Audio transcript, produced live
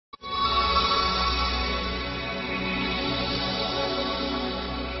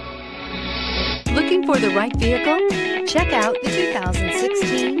Looking for the right vehicle? Check out the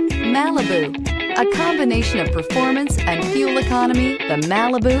 2016 Malibu. A combination of performance and fuel economy, the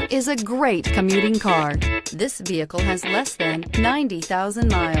Malibu is a great commuting car. This vehicle has less than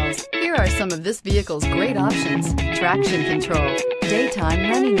 90,000 miles. Here are some of this vehicle's great options: traction control, daytime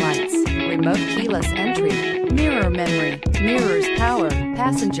running lights, remote keyless entry, mirror memory, mirrors power,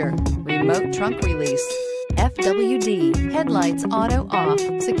 passenger, remote trunk release, FWD, headlights auto off,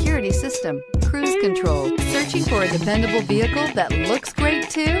 security system, cruise control. Searching for a dependable vehicle that looks great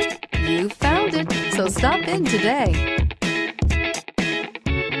too? You found it, so stop in today.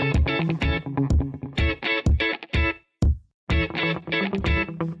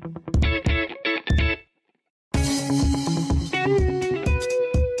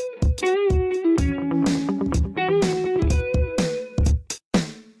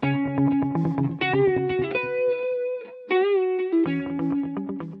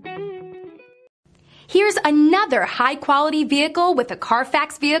 Here's another high-quality vehicle with a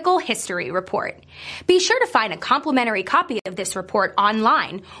Carfax Vehicle History Report. Be sure to find a complimentary copy of this report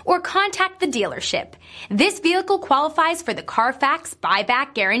online or contact the dealership. This vehicle qualifies for the Carfax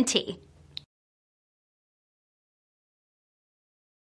Buyback Guarantee.